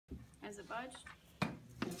Has it budged?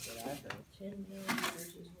 That's what I thought. 10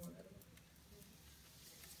 millimeters is one of them.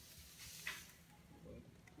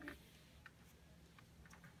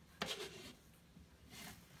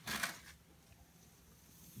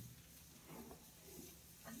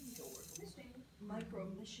 Micro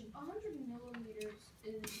emission. 100 millimeters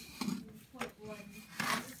is 0.1.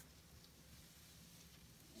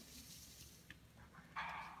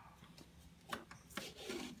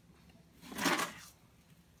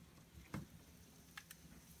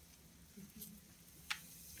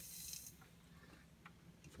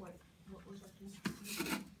 What was that?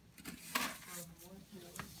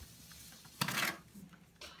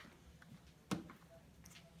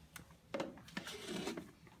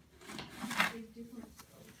 Big difference.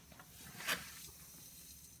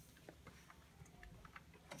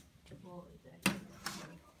 Well,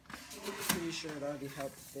 Pretty sure it already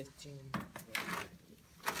helped 15.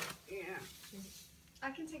 Yeah.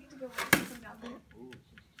 I can take it to go with something down there. Ooh.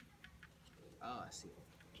 Oh, I see.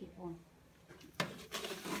 keep on.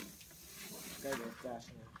 Gotta go fast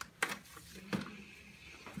now.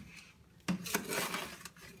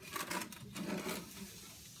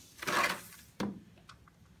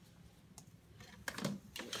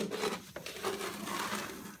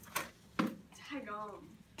 Tag on.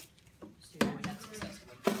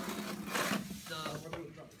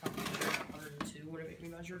 Would it be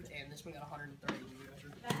measured, and this one got 130 to be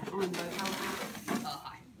measured. On both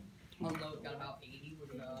High. Although it got about 80 with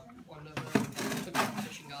one of the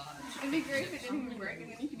competition guys. It'd be great if it didn't even break,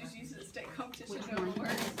 and then you could just use it as state competition over work.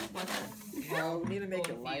 Well, we need to make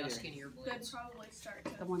it lighter. Skinnier That'd blades. probably start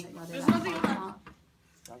to. The one that got it There's out nothing on left. top.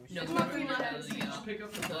 No, There's nothing left. Just pick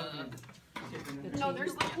up the bucket. The No, two.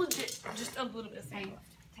 there's like legit just a little bit. Hey,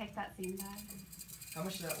 take that sandbag How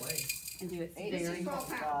much does that weigh? and do it Eight. This is very, 12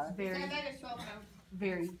 pounds. very, That bag is 12 pounds.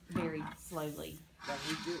 very, very slowly. That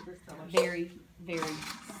we do. Very, very slowly.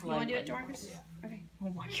 You want to do it, Jarvis? Okay. Oh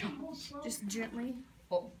my gosh. Just gently.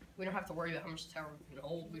 Well, we don't have to worry about how much the tower we can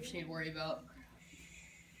hold. We just need to worry about.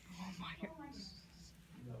 Oh my gosh.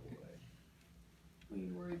 No way. We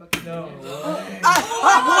need to worry about. The No way. Wow!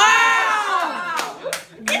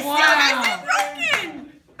 Wow!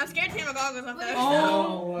 Broken! I'm scared to take my goggles off though.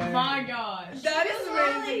 Oh No way. my gosh. That is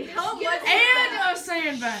amazing. How much? And a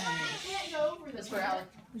sandbag. That's where Alec.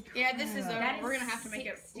 Yeah, this is That is we're gonna have to make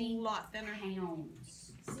it a 60 lot thinner.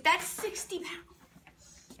 Pounds. That's 60 pounds.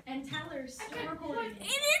 And Tyler's still recording. It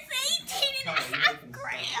is 18 and a half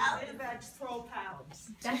grams. That's 12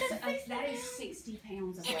 pounds. That is 60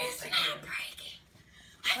 pounds of It weight. is not breaking.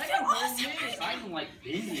 I feel awesome. It's not even like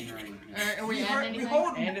bending or anything. Are we adding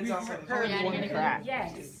anything? And it's also Heard Yeah, one you're gonna- crack.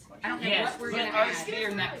 Yes. I don't know Yes, what we're put gonna our add. spear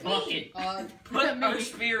in that bucket. Put our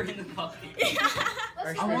spear in the bucket.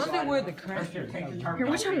 I wonder where the crack is. Here,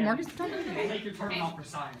 which one Marcus is Take your turban off for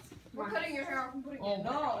science. We're cutting your hair off and putting it Oh in.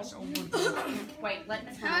 no! Wait, let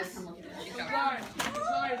Miss Molly come look at this. Look at that.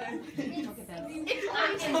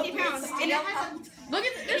 It's only 60 pounds. And it has Look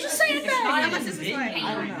at there's a It's sandbag. not How even much is this bending. weigh?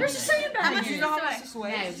 I don't know. There's a sandbag. How much here. is this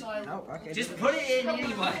weigh? Oh, okay. Just put it in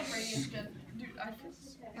anyway.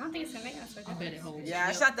 I don't think it's gonna make us. I bet it holds. Yeah,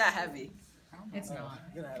 it's not that heavy. It's not.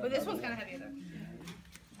 But this one's kind of heavy though.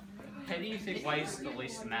 How do you think weighs the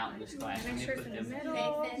least amount in this class? When you put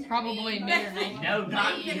them? Probably me or Nathan. No,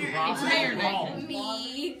 not you, Rob. It's me or Wrong.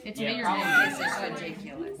 Me. It's Yeah, me or probably. Nathan. This is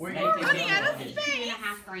ridiculous. Where do you think Running out of it is? space.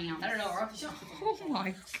 2.5 grams. I don't know. Rob. Oh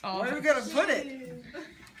my Where are we god. gonna put it?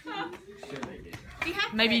 Sure they did. You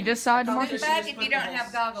have Maybe this side, Put Marcus? it back if you don't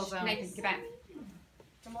have goggles on. Nathan, get back.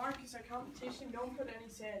 To mark is a competition. Don't put any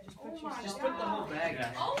sand. Just put your. Just put the whole bag out.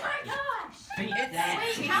 Oh my gosh. Beat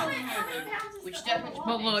that. Wait, how many pounds is Which that? definitely.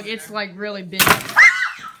 But look, it's like really big.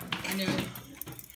 I knew it.